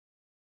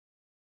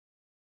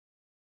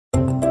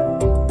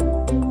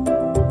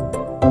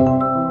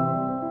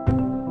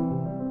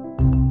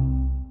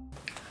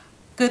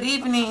Good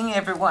evening,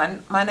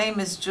 everyone. My name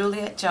is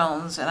Juliette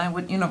Jones, and I'm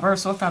with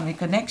Universal Family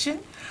Connection.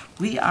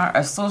 We are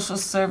a social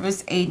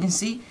service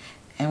agency,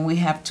 and we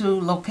have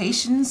two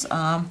locations.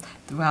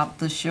 Throughout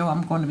the show,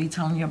 I'm going to be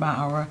telling you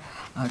about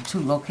our two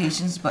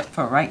locations, but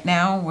for right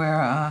now, we're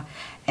at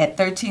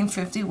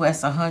 1350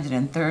 West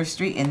 103rd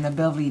Street in the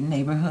Beverly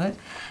neighborhood,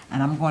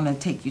 and I'm going to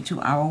take you to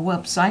our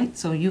website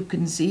so you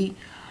can see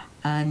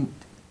and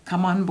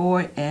come on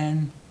board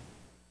and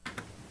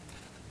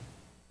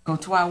go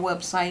to our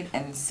website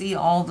and see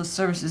all the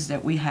services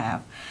that we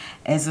have.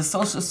 As a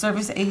social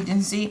service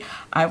agency,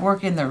 I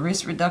work in the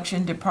risk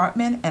reduction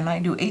department, and I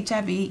do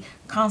HIV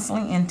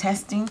counseling and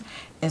testing,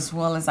 as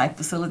well as I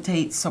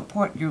facilitate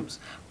support groups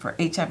for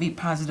HIV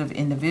positive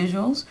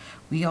individuals.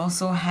 We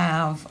also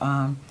have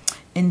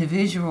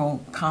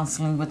individual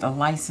counseling with a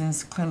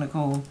licensed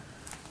clinical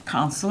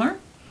counselor.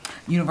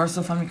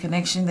 Universal Family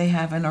Connection, they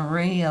have an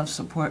array of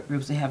support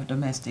groups. They have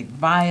domestic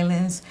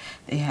violence,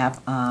 they have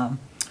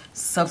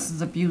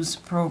substance abuse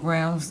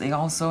programs. They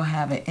also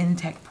have an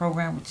intact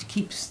program which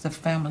keeps the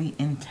family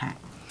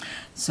intact.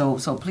 So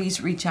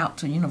please reach out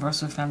to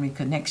Universal Family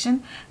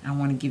Connection. I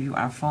want to give you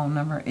our phone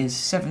number is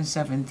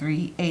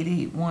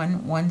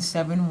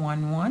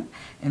 773-881-1711,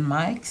 and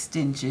my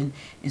extension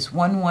is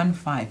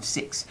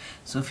 1156.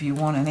 So if you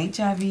want an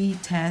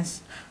HIV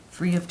test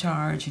free of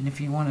charge, and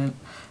if you want to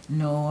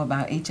know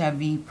about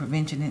HIV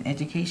prevention and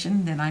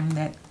education, then I'm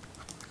that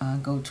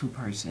go-to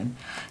person.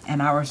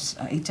 And our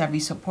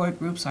HIV support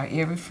groups are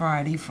every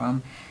Friday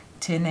from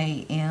 10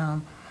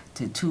 a.m.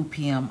 to 2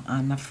 p.m.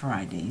 on the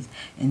Fridays.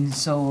 And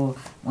so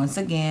once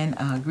again,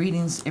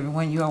 greetings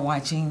everyone. You are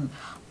watching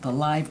the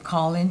live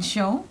call-in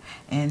show,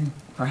 and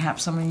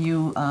perhaps some of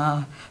you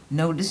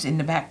notice in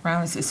the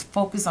background it says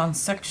focus on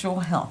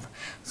sexual health.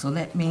 So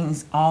that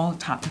means all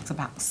topics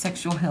about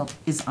sexual health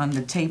is on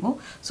the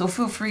table. So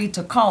feel free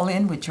to call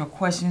in with your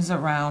questions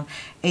around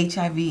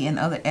HIV and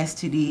other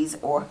STDs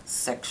or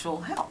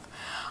sexual health.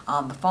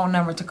 The phone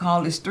number to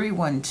call is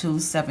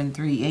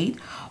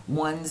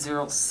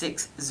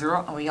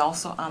 312-738-1060, and we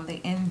also on the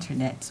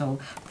internet. So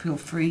feel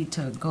free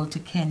to go to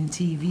Ken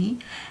TV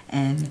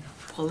and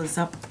pull us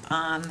up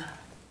on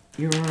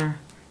your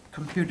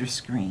computer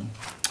screen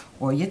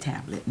or your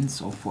tablet and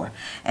so forth.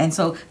 And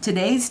so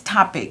today's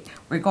topic,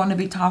 we're going to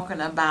be talking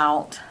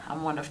about, I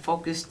want to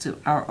focus to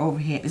our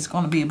overhead, it's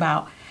going to be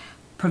about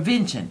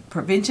prevention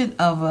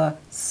of a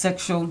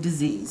sexual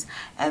disease.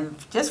 And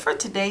just for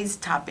today's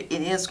topic,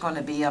 it is going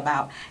to be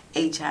about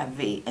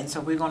HIV. And so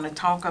we're going to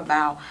talk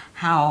about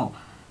how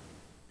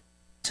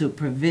to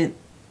prevent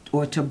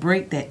or to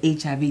break that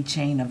HIV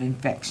chain of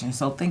infection.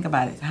 So think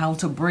about it, how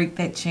to break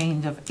that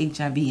chain of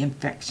HIV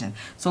infection.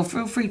 So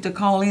feel free to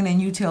call in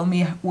and you tell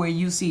me where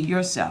you see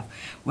yourself,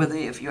 whether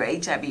if you're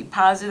HIV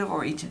positive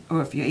or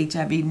if you're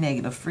HIV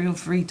negative. Feel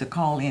free to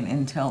call in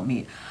and tell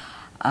me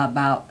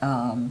about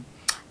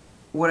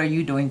what are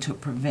you doing to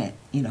prevent,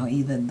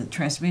 either the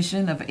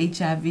transmission of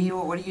HIV,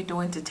 or what are you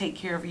doing to take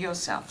care of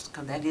yourself?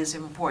 Because that is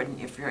important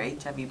if you're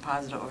HIV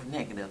positive or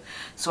negative.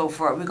 So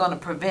we're going to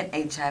prevent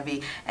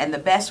HIV, and the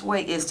best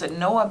way is to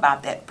know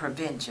about that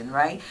prevention,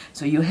 right?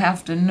 So you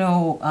have to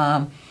know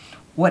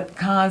what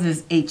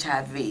causes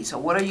HIV. So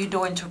what are you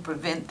doing to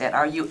prevent that?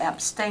 Are you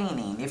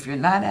abstaining? If you're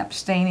not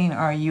abstaining,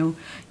 are you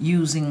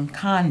using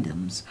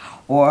condoms?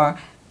 Or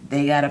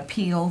they got a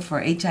pill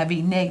for HIV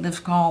negatives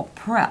called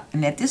PrEP.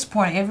 And at this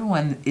point,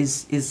 everyone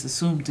is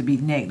assumed to be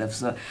negative.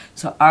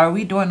 So are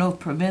we doing those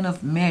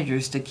preventive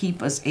measures to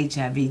keep us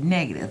HIV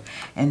negative?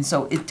 And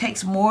so it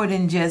takes more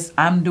than just,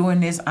 I'm doing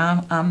this,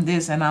 I'm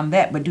this, and I'm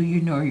that, but do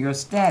you know your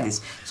status?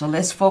 So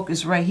let's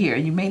focus right here.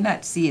 You may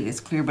not see it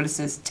as clear, but it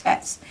says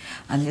test.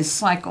 On this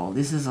cycle,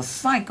 this is a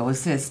cycle, it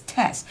says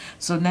test.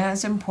 So now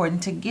it's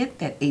important to get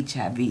that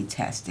HIV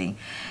testing.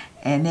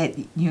 And at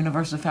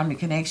Universal Family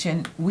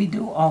Connection, we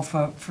do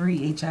offer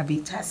free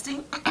HIV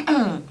testing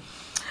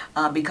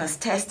because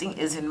testing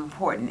is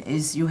important.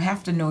 You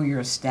have to know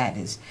your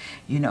status,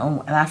 and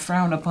I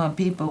frown upon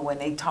people when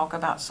they talk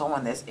about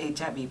someone that's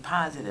HIV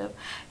positive.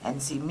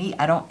 And see, me,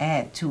 I don't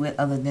add to it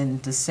other than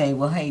to say,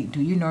 well, hey,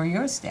 do you know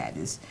your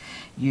status?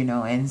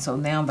 And so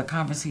now the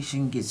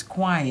conversation gets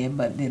quiet,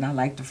 but then I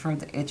like to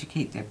further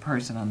educate that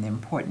person on the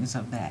importance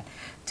of that,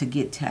 to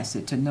get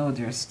tested, to know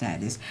their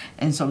status.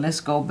 And so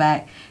let's go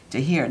back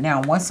to here.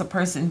 Now, once a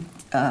person,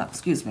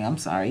 once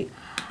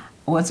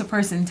a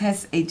person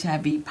tests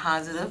HIV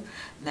positive,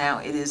 now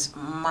it is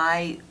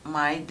my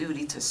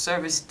duty to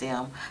service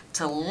them,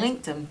 to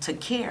link them to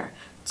care,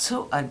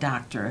 to a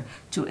doctor,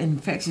 to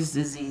infectious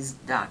disease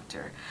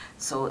doctor.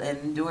 So,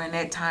 and during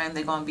that time,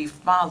 they're going to be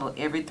followed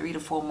every 3 to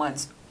 4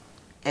 months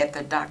at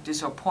the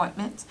doctor's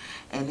appointments.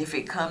 And if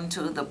it comes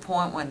to the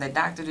point when the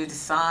doctor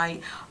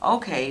decide,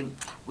 okay,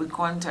 we're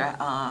going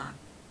to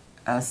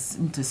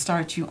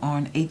start you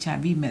on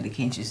HIV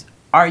medications,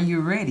 are you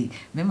ready?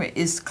 Remember,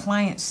 it's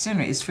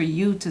client-centered. It's for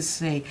you to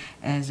say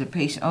as a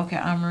patient, okay,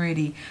 I'm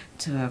ready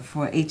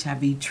for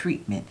HIV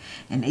treatment.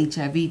 And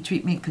HIV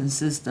treatment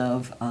consists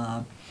of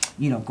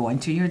going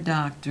to your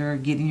doctor,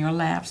 getting your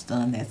labs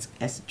done.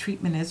 That's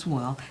treatment as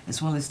well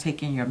as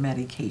taking your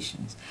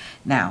medications.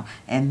 Now,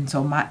 and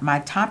so my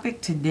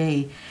topic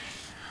today,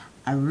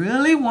 I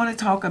really want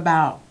to talk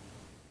about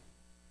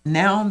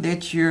now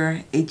that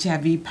you're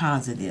HIV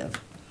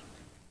positive.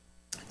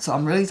 So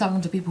I'm really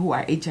talking to people who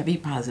are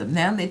HIV positive.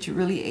 Now that you're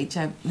really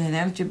now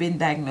that you've been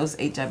diagnosed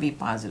HIV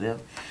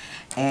positive,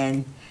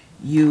 and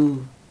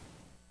you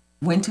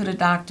went to the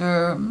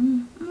doctor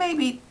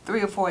maybe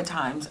 3 or 4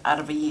 times out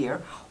of a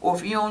year, or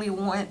if you only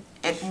went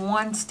at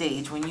one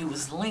stage when you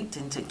was linked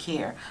into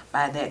care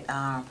by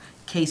that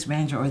case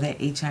manager or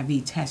that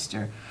HIV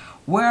tester.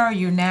 Where are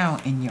you now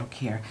in your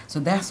care? So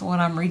that's what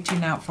I'm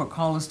reaching out for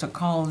callers to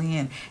call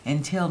in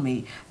and tell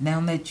me.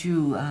 Now that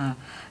you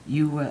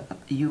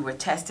were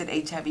tested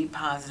HIV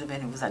positive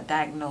and it was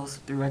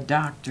diagnosed through a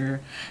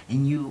doctor,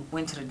 and you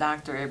went to the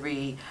doctor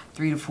every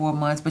 3 to 4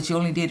 months, but you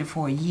only did it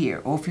for a year,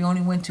 or if you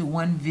only went to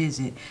one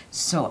visit.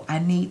 So I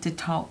need to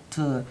talk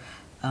to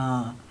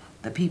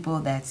the people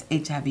that's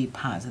HIV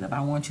positive.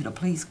 I want you to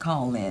please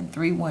call in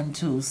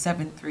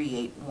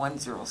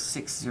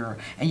 312-738-1060,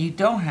 and you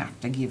don't have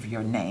to give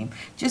your name.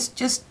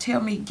 Just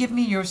tell me, give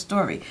me your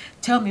story.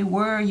 Tell me,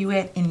 where are you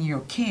at in your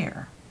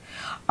care?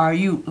 Are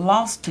you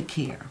lost to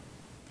care?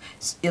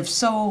 If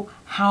so,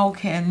 how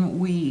can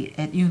we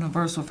at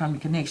Universal Family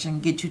Connection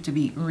get you to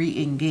be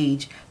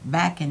re-engaged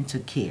back into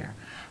care?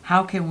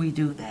 How can we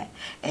do that?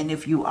 And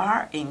if you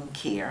are in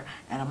care,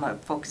 and I'm going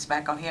to focus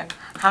back on here,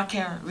 how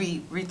can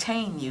we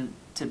retain you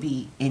to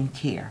be in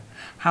care?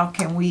 How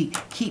can we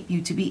keep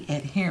you to be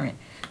adherent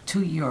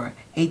to your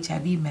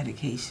HIV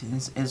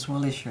medications as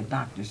well as your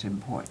doctor's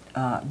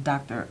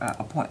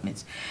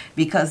appointments?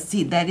 Because,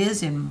 see, that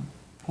is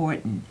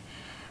important,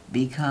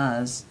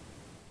 because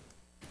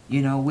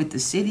with the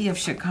city of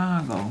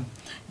Chicago,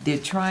 they're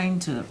trying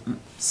to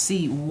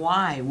see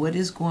what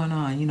is going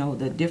on.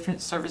 The different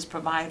service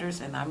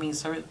providers, and I mean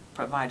service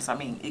providers,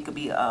 it could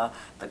be the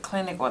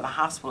clinic or the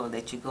hospital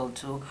that you go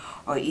to,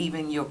 or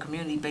even your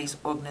community-based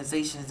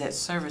organizations that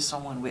service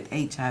someone with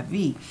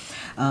HIV.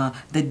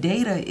 The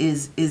data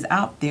is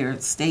out there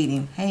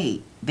stating,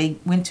 hey, they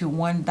went to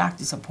one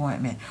doctor's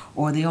appointment,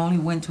 or they only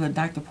went to a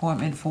doctor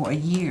appointment for a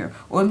year,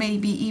 or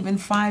maybe even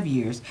 5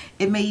 years.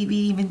 It may be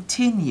even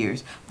 10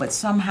 years, but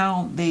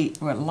somehow they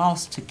were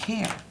lost to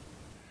care.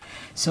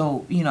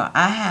 So,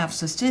 I have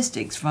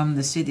statistics from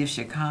the city of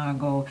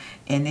Chicago,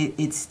 and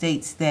it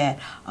states that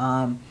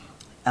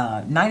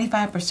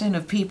 95%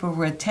 of people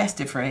were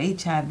tested for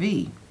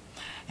HIV.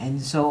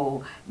 And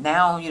so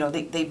now,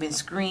 they've been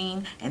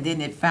screened, and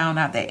then it found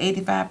out that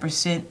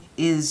 85%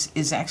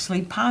 is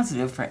actually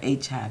positive for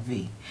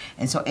HIV.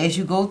 And so as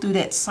you go through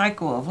that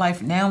cycle of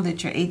life, now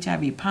that you're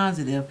HIV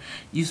positive,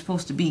 you're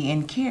supposed to be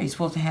in care. You're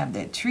supposed to have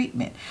that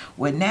treatment.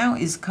 What now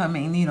is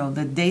coming,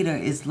 the data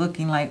is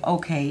looking like,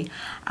 okay,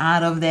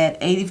 out of that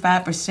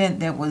 85%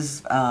 that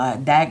was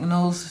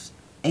diagnosed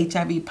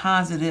HIV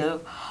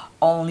positive,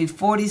 only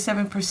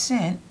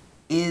 47%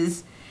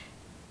 is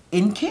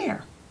in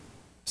care.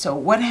 So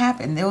what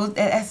happened?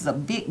 That's a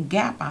big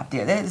gap out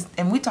there.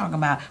 And we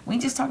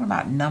ain't just talking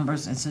about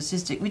numbers and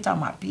statistics. We're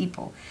talking about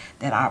people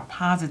that are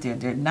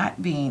positive. They're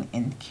not being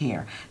in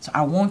care. So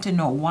I want to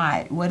know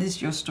why. What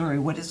is your story?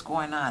 What is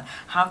going on?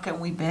 How can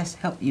we best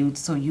help you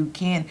so we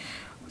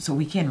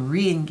can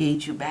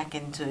re-engage you back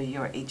into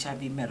your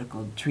HIV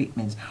medical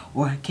treatments?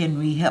 Or can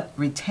we help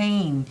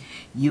retain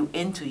you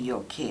into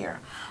your care?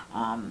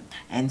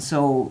 And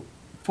so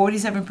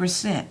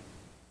 47%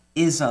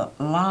 is a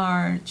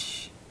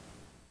large...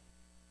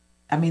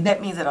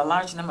 that means that a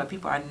large number of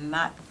people are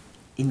not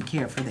in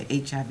care for the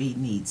HIV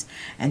needs.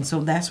 And so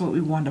that's what we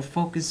want to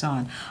focus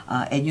on.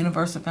 At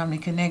Universal Family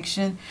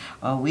Connection,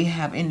 we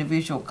have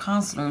individual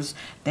counselors.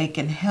 They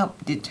can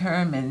help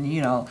determine,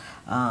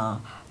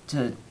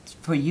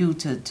 for you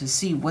to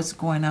see what's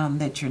going on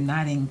that you're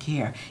not in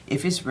care.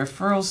 If it's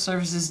referral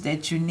services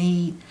that you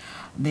need,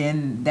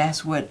 then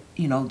that's what,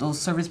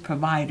 those service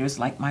providers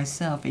like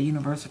myself at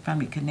Universal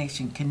Family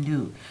Connection can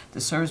do.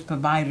 The service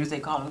providers, they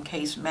call them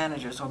case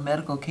managers or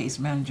medical case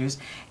managers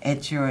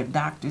at your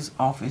doctor's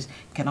office,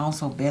 can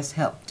also best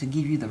help to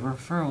give you the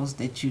referrals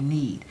that you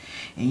need.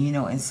 And,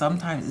 and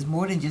sometimes it's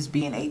more than just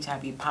being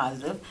HIV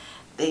positive.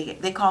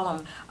 They call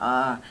them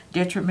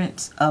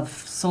detriments of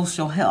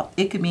social health.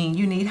 It could mean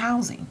you need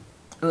housing.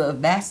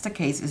 If that's the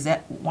case, is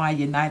that why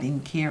you're not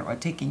in care or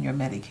taking your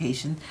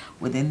medication?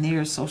 Within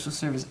their social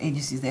service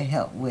agencies that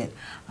help with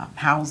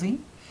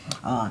housing,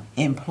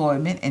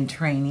 employment, and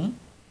training.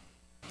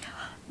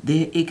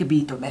 It could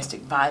be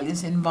domestic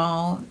violence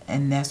involved,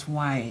 and that's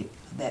why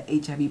that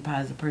HIV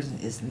positive person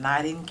is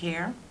not in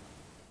care.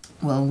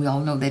 Well, we all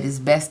know that it's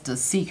best to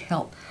seek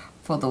help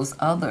for those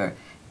other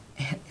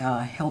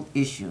health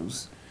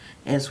issues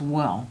as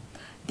well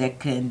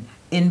that can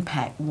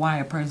impact why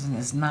a person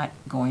is not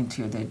going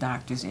to their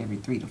doctors every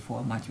 3 to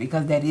 4 months,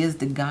 because that is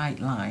the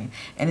guideline.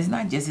 And it's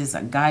not just a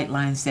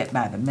guideline set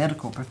by the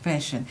medical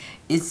profession.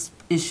 It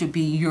should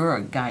be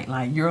your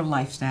guideline, your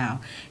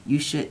lifestyle. You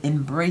should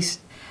embrace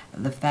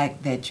the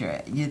fact that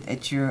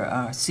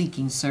you're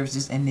seeking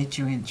services and that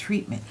you're in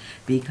treatment,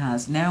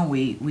 because now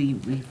we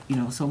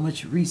so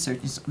much research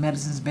and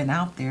medicine's been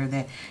out there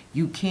that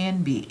you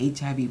can be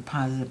HIV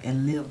positive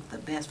and live the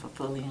best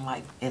fulfilling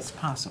life as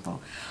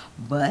possible.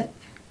 But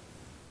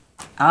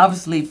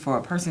obviously, for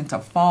a person to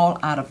fall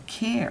out of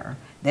care,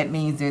 that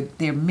means that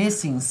they're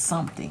missing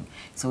something.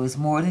 So it's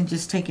more than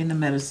just taking the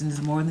medicines,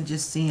 it's more than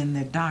just seeing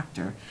their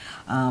doctor.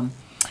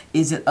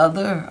 Is it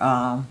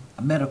other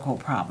medical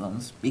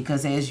problems?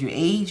 Because as you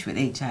age with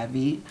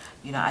HIV,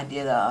 I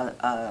did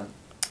a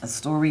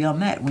story on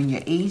that. When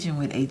you're aging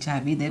with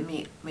HIV, there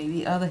may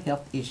be other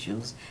health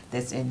issues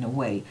that's in the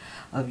way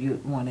of you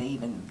want to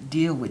even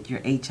deal with your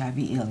HIV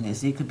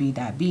illness. It could be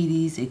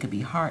diabetes, it could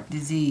be heart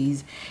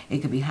disease, it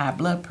could be high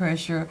blood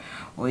pressure,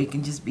 or it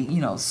can just be,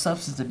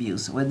 substance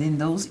abuse. Well, then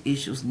those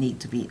issues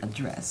need to be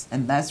addressed.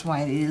 And that's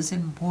why it is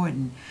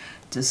important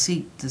to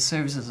seek the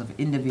services of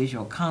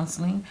individual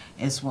counseling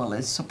as well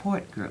as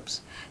support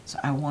groups. So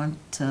I want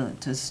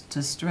to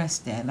stress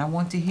that. And I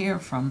want to hear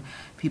from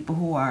people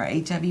who are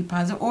HIV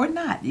positive or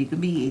not. You can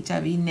be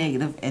HIV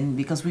negative, and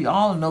because we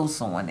all know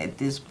someone at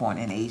this point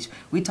in age,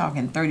 we're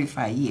talking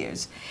 35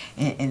 years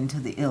into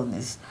the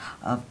illness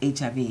of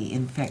HIV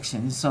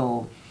infection.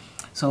 So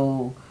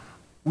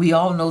we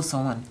all know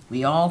someone.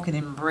 We all can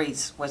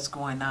embrace what's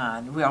going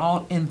on. We're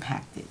all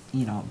impacted,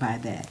 by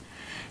that.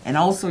 And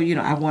also,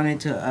 I wanted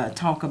to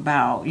talk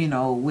about,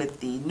 with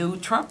the new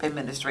Trump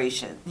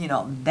administration,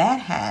 that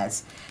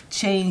has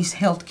changed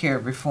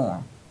healthcare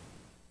reform.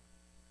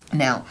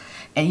 Now,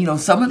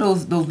 and some of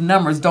those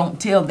numbers don't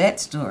tell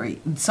that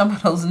story. Some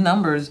of those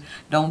numbers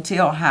don't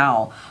tell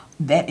how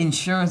that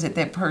insurance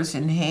that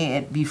person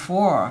had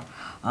before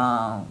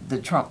the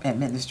Trump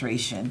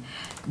administration,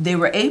 they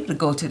were able to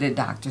go to their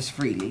doctors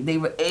freely. They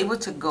were able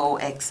to go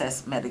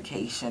access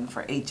medication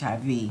for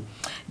HIV.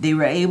 They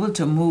were able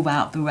to move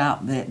out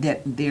throughout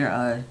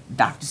their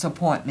doctor's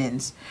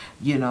appointments,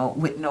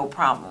 with no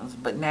problems.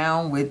 But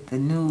now with the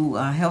new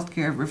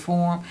healthcare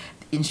reform,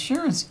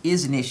 insurance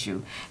is an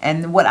issue.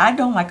 And what I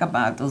don't like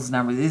about those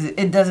numbers is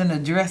it doesn't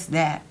address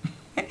that.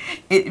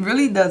 It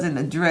really doesn't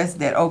address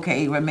that.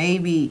 Okay, well,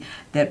 maybe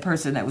that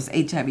person that was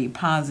HIV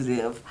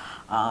positive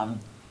 10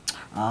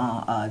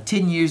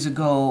 years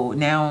ago,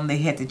 now they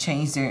had to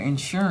change their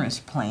insurance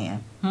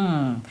plan.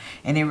 And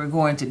they were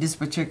going to this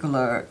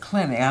particular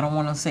clinic. I don't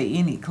want to say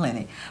any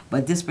clinic,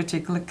 but this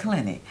particular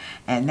clinic.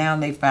 And now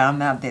they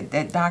found out that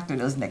that doctor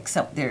doesn't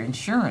accept their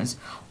insurance.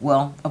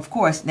 Well, of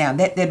course, now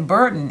that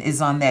burden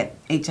is on that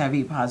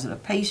HIV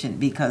positive patient,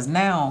 because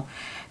now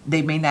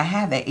they may not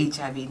have that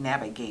HIV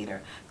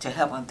navigator to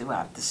help them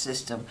throughout the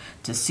system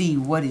to see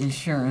what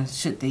insurance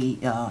should they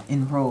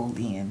enroll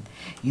in,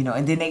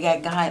 and then they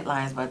got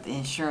guidelines about the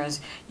insurance.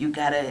 You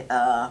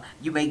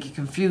may get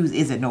confused.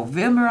 Is it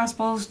November I'm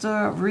supposed to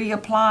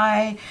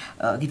reapply?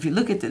 If you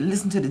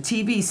listen to the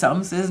TV,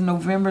 some says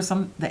November,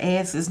 the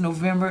ad says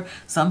November,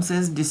 some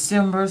says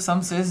December,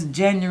 some says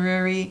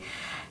January.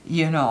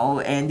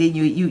 And then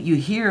you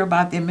hear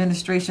about the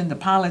administration, the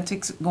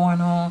politics going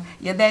on.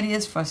 Yeah, that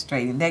is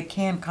frustrating. That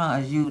can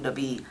cause you to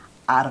be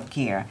out of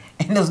care.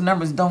 And those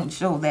numbers don't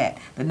show that.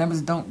 The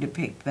numbers don't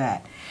depict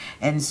that.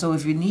 And so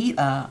if you need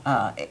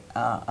a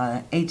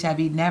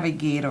HIV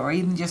navigator or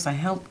even just a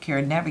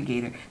healthcare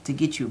navigator to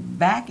get you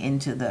back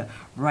into the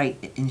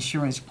right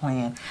insurance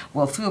plan,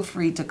 well, feel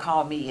free to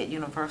call me at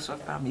Universal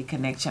Family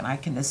Connection. I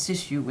can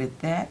assist you with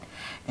that.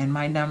 And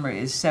my number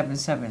is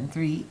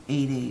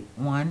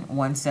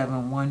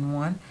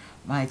 773-881-1711.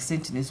 My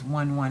extension is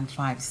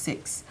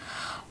 1156.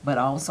 But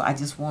also, I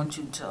just want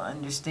you to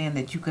understand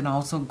that you can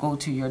also go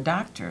to your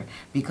doctor,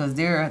 because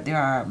there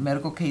are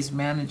medical case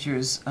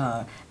managers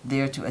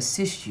there to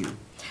assist you.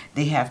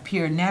 They have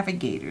peer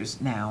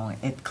navigators now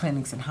at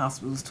clinics and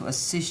hospitals to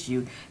assist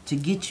you to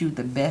get you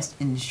the best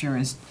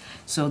insurance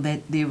so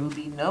that there will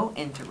be no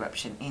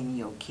interruption in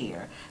your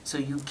care. So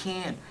you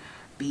can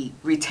be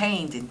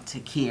retained into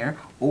care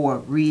or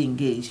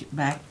re-engaged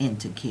back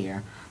into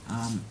care,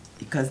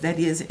 because that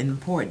is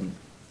important.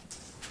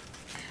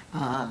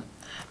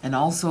 And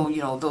also,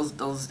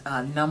 those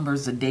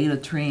numbers, the data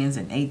trends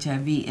in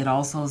HIV, it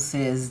also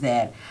says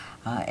that,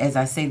 as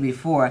I said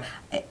before,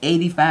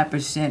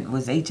 85%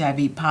 was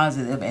HIV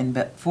positive, and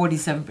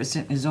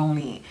 47%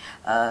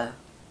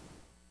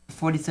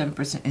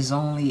 is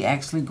only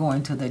actually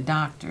going to the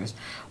doctors.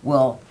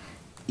 Well,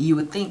 you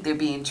would think they're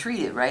being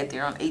treated, right?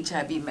 They're on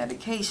HIV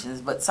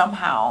medications, but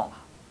somehow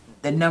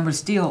the number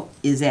still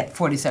is at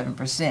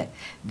 47%.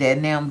 That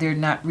now they're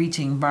not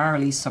reaching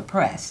virally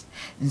suppressed.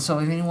 And so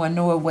if anyone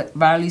knows what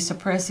virally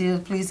suppressed is,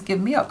 please give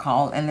me a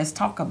call and let's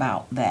talk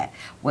about that.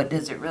 What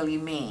does it really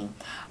mean?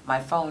 My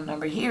phone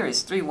number here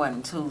is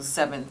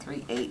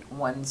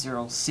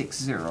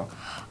 312-738-1060.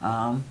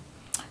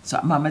 So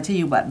I'm going to tell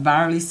you what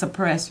virally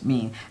suppressed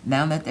means.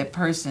 Now that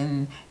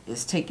person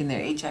is taking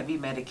their HIV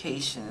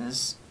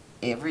medications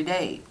every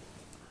day,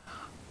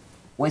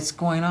 what's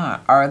going on?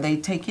 Are they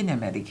taking their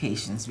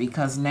medications?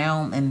 Because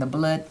now in the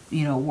blood,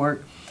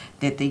 work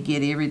that they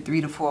get every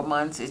 3 to 4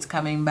 months, it's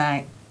coming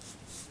back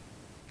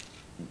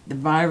the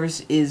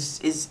virus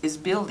is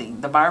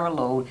building. The viral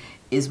load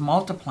is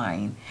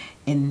multiplying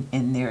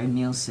in their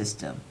immune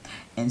system.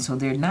 And so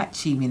they're not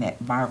achieving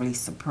that virally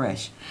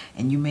suppressed.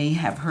 And you may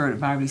have heard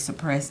virally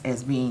suppressed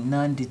as being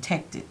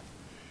non-detected.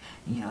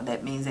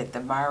 That means that the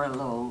viral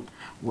load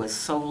was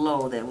so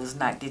low that it was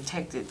not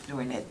detected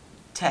during that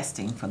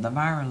testing for the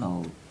viral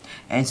load.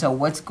 And so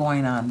what's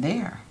going on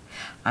there?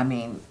 I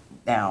mean,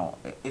 now,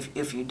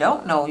 if you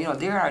don't know,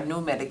 there are new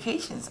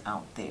medications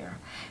out there.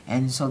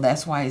 And so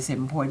that's why it's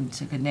important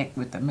to connect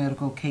with a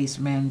medical case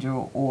manager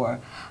or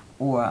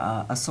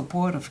a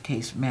supportive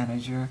case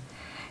manager,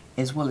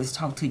 as well as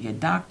talk to your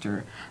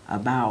doctor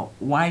about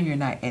why you're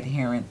not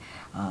adherent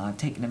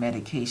taking the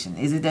medication.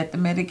 Is it that the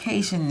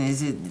medication,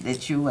 is it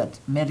that you have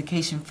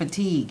medication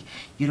fatigue?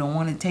 You don't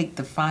want to take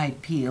the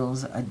 5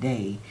 pills a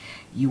day.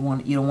 You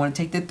don't want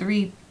to take the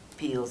 3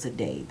 pills a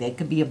day. That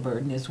could be a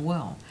burden as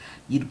well.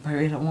 You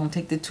probably don't want to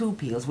take the 2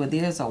 pills. Well,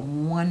 there's a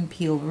 1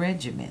 pill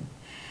regimen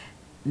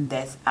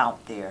that's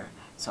out there.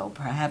 So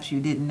perhaps you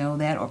didn't know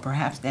that, or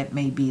perhaps that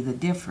may be the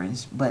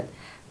difference, but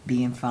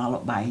being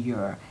followed by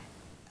your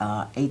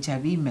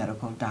HIV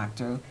medical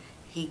doctor,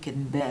 he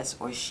can best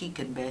or she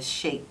can best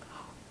shape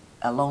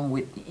along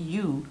with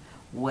you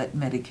what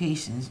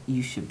medications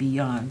you should be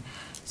on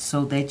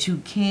so that you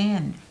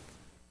can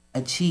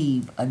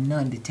achieve a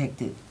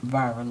non-detected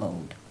viral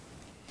load.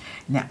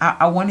 Now,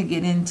 I want to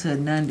get into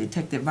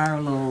non-detected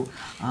viral load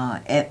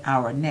at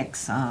our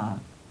next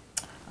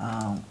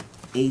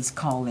AIDS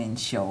call-in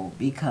show,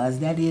 because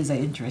that is an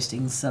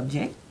interesting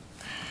subject,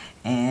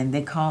 and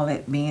they call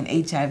it being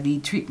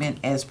HIV treatment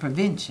as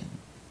prevention.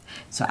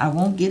 So I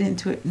won't get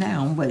into it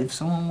now, but if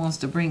someone wants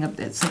to bring up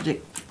that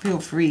subject, feel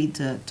free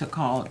to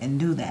call and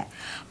do that.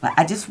 But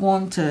I just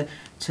want to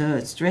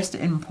stress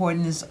the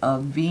importance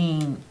of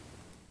being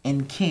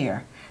in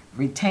care,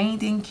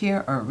 retained in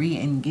care or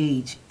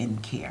re-engaged in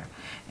care.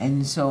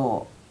 And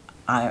so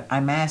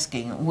I'm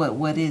asking,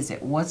 what is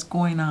it? What's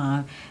going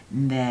on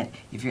that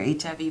if you're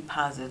HIV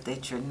positive,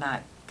 that you're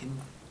not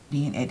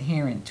being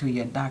adherent to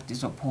your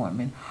doctor's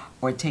appointment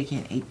or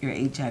taking your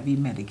HIV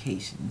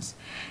medications?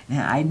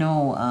 Now, I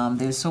know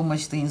there's so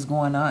much things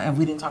going on, and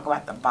we didn't talk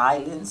about the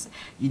violence,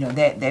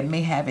 that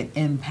may have an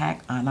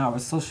impact on our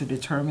social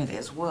determinant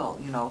as well,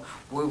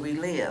 where we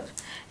live.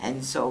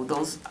 And so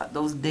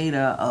those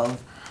data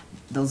of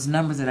those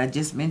numbers that I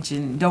just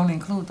mentioned don't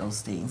include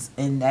those things.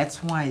 And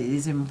that's why it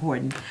is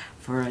important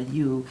for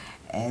you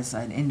as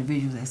an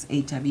individual that's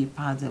HIV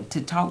positive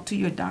to talk to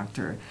your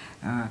doctor,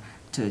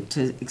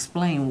 to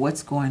explain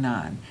what's going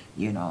on.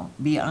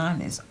 Be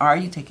honest. Are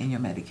you taking your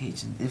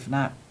medication? If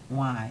not,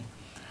 why?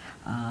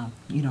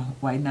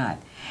 Why not?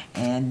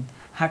 And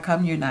how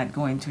come you're not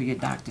going to your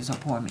doctor's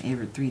appointment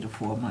every 3 to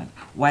 4 months?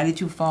 Why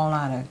did you fall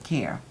out of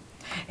care?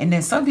 And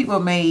then some people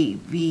may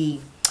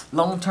be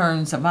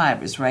long-term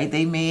survivors, right?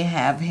 They may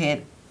have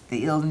had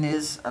the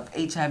illness of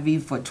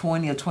HIV for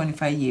 20 or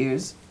 25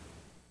 years,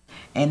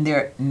 and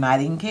they're not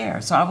in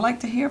care. So I'd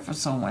like to hear from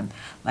someone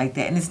like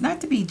that. And it's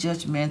not to be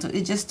judgmental,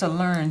 it's just to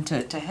learn,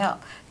 to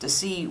help, to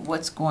see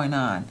what's going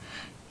on.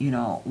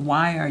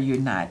 Why are you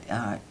not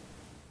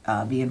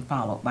being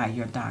followed by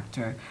your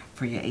doctor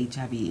for your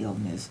HIV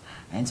illness?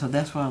 And so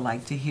that's what I'd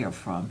like to hear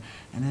from.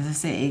 And as I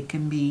say, it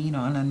can be,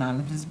 on an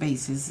anonymous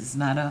basis. It's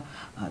not a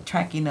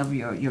tracking of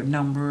your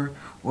number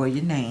or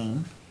your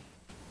name.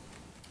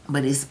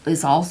 But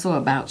it's also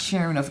about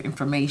sharing of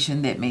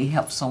information that may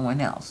help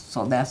someone else.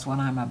 So that's what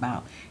I'm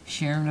about,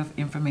 sharing of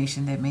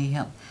information that may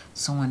help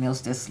someone else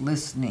that's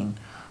listening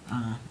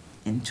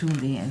and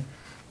tuned in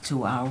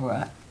to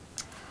our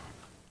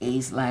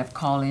AIDS Live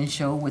call-in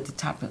show with the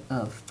topic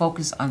of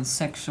focus on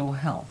sexual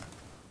health.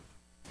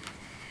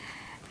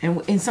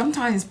 And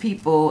sometimes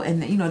people,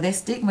 and that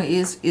stigma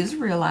is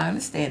real, I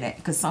understand that,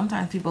 because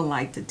sometimes people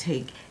like to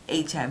take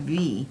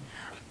HIV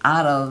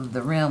out of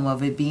the realm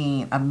of it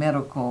being a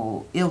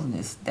medical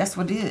illness. That's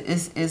what it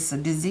is. It's a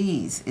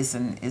disease. It's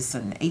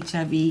an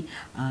HIV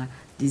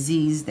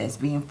disease that's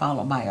being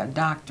followed by a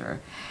doctor.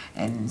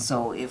 And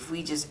so if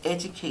we just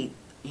educate,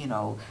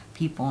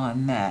 people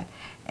on that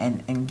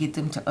and get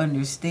them to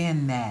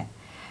understand that,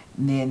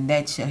 then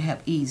that should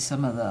help ease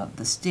some of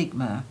the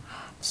stigma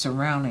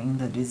surrounding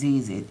the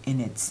disease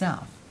in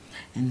itself.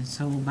 And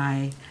so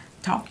by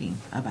talking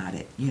about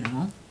it,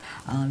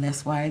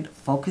 that's why I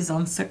focus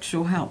on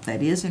sexual health.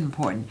 That is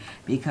important,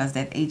 because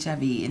that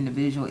HIV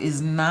individual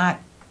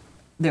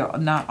they're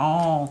not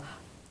all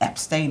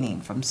abstaining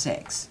from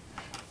sex.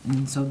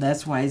 And so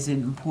that's why it's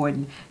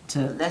important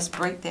let's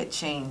break that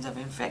chains of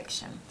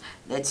infection.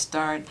 Let's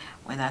start,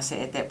 when I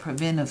say at that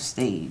preventive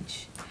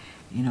stage,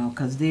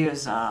 because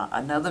there's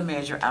another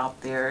measure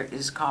out there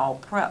is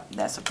called PrEP.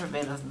 That's a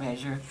preventive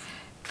measure,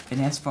 and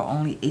that's for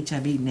only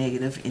HIV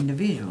negative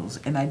individuals.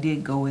 And I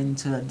did go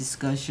into a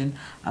discussion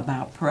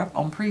about PrEP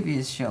on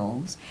previous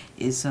shows.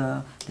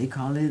 They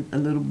call it a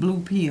little blue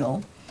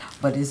pill,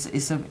 but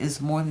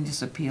it's more than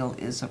just a pill.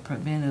 It's a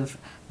preventive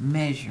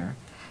measure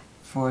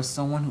for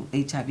someone who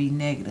HIV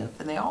negative,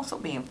 and they're also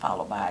being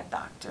followed by a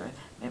doctor,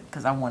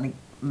 because I want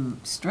to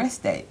stress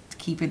that,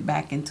 keep it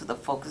back into the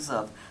focus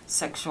of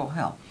sexual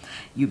health.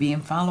 You're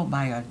being followed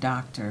by a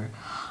doctor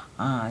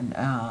on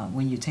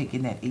when you're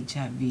taking that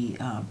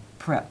HIV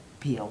PrEP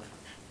pill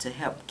to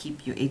help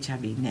keep you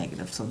HIV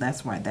negative. So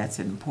that's why that's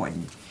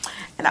important.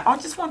 And I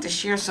just want to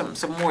share some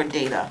more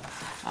data,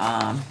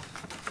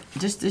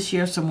 just to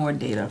share some more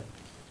data.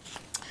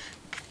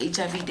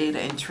 HIV data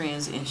and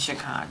trends in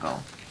Chicago.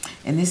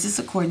 And this is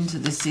according to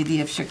the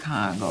city of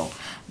Chicago.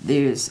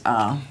 There's,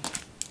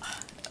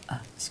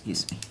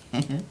 excuse me,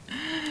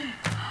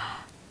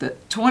 the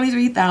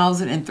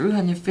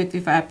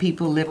 23,355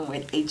 people living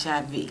with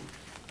HIV.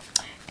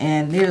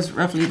 And there's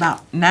roughly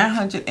about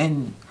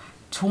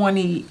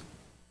 920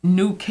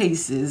 new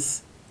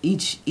cases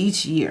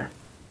each year.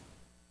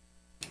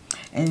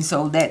 And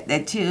so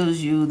that tells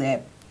you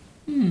that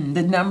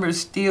the numbers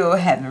still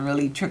haven't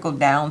really trickled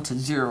down to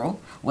zero.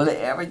 Will it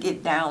ever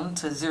get down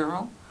to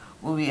zero?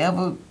 Will we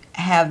ever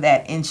have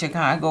that in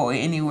Chicago or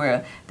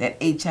anywhere that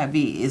HIV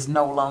is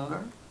no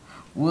longer?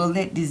 Will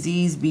that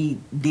disease be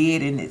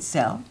dead in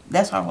itself?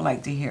 That's what I would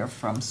like to hear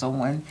from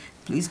someone.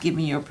 Please give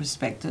me your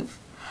perspective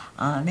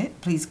on it.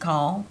 Please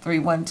call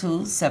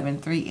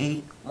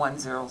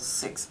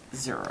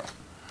 312-738-1060.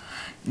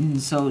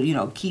 And so, you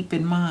know, keep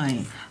in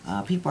mind,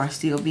 people are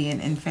still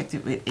being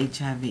infected with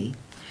HIV.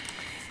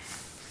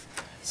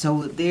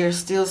 So there's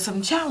still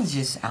some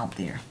challenges out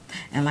there.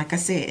 And like I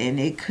said, and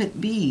it could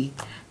be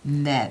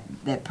that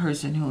that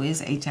person who is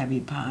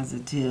HIV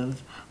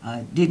positive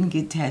didn't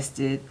get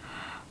tested,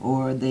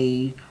 or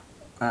they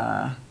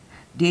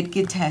did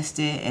get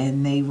tested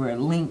and they were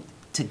linked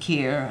to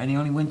care and they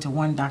only went to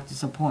one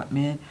doctor's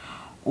appointment,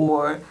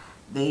 or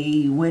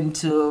they went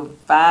to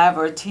 5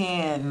 or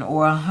 10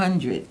 or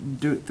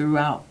 100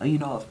 throughout, you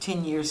know, a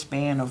 10-year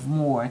span of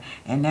more,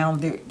 and now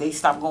they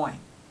stop going.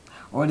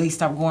 Or they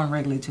stop going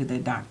regularly to their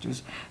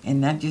doctors,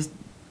 and not just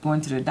going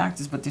to their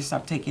doctors, but they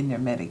stop taking their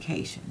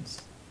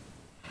medications.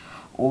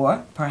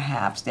 Or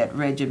perhaps that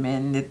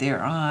regimen that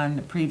they're on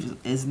the previous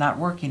is not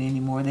working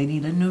anymore. They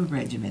need a new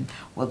regimen.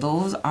 Well,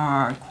 those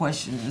are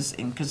questions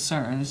and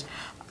concerns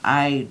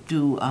I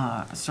do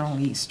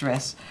certainly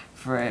stress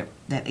for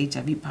that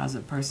HIV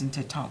positive person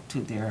to talk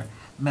to their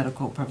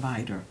medical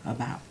provider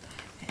about,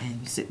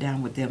 and sit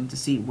down with them to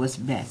see what's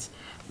best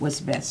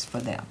for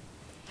them.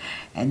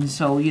 And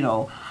so, you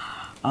know,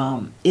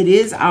 it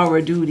is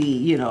our duty,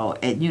 you know,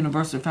 at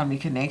Universal Family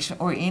Connection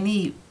or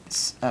any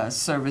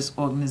service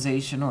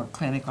organization or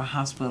clinic or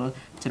hospital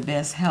to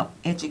best help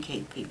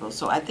educate people.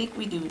 So I think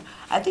we need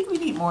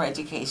more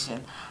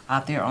education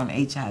out there on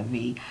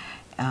HIV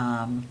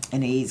and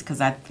AIDS,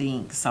 because I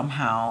think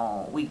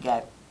somehow we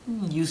got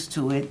used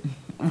to it.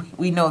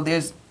 We know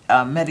there's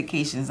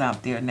medications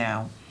out there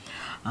now,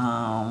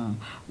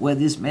 where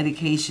this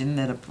medication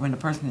that when a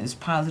person is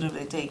positive,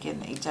 they're taking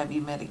HIV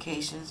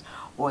medications,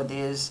 or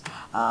there's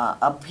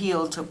a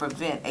pill to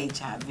prevent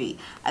HIV.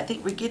 I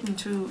think we're getting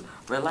too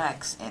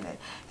relaxed in it,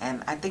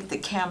 and I think the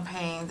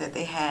campaign that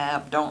they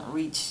have don't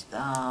reach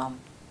the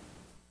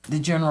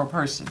general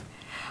person,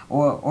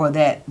 or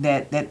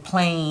that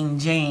plain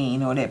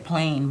Jane or that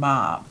plain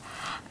Bob,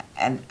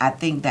 and I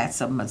think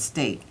that's a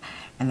mistake.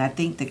 And I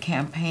think the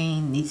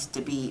campaign needs to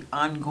be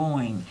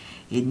ongoing.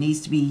 It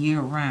needs to be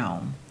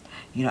year-round.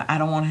 You know, I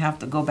don't want to have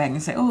to go back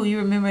and say, oh, you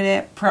remember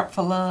that PrEP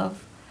for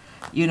Love,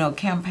 you know,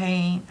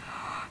 campaign?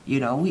 You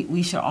know,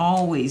 we should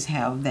always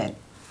have that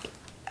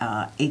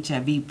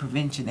HIV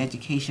prevention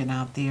education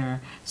out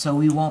there, so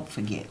we won't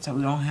forget. So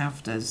we don't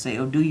have to say,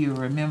 oh, do you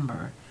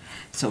remember?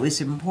 So it's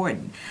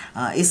important.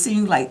 It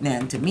seems like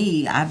now, to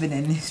me, I've been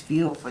in this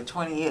field for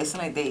 20 years. It's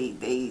like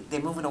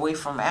they're moving away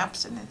from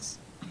abstinence.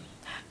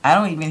 I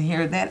don't even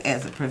hear that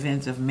as a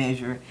preventive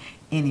measure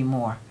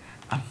anymore.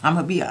 I'm going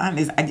to be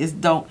honest. I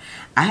just don't.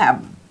 I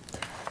have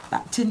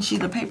about 10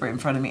 sheets of paper in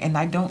front of me, and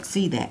I don't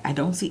see that. I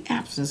don't see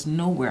abstinence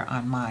nowhere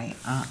on my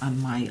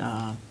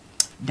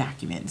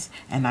documents.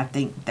 And I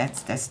think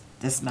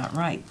that's not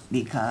right,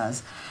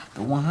 because the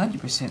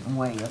 100%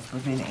 way of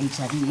preventing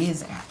HIV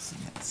is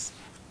abstinence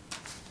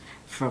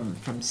from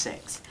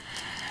sex.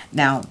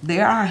 Now,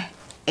 there are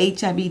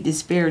HIV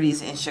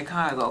disparities in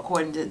Chicago,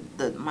 according to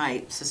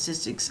my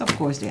statistics. Of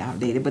course, they're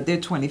outdated, but they're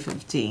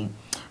 2015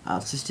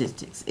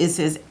 statistics. It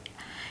says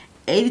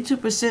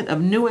 82% of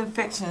new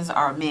infections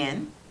are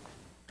men.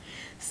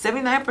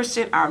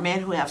 79% are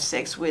men who have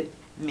sex with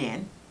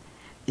men.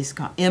 It's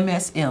called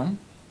MSM.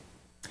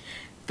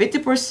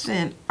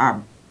 50%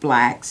 are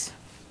blacks.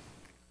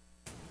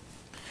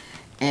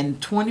 And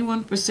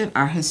 21%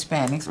 are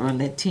Hispanics or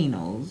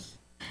Latinos.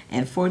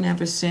 And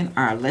 49%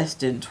 are less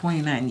than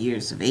 29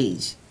 years of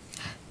age.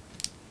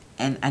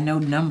 And I know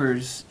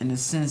numbers, in a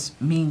sense,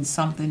 mean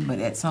something, but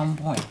at some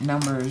point,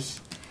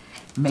 numbers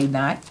may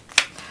not.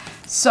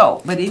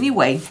 So, but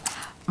anyway,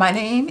 my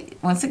name,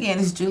 once again,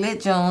 is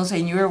Juliette Jones,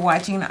 and you're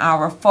watching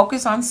our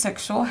Focus on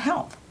Sexual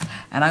Health.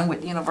 And I'm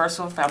with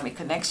Universal Family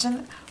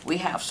Connection. We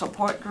have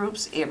support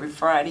groups every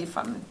Friday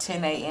from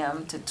 10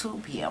 a.m. to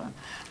 2 p.m.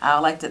 I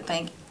would like to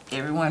thank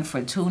everyone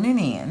for tuning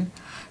in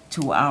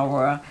to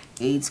our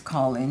AIDS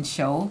call-in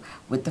show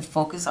with the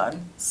focus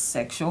on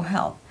sexual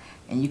health.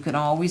 And you can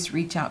always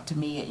reach out to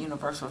me at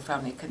Universal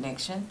Family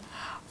Connection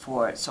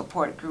for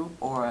support group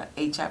or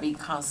HIV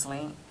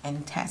counseling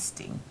and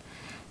testing.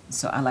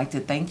 So I'd like to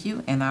thank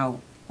you, and I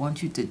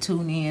want you to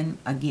tune in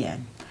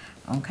again.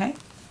 Okay?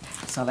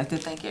 So I'd like to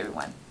thank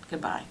everyone.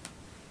 Goodbye.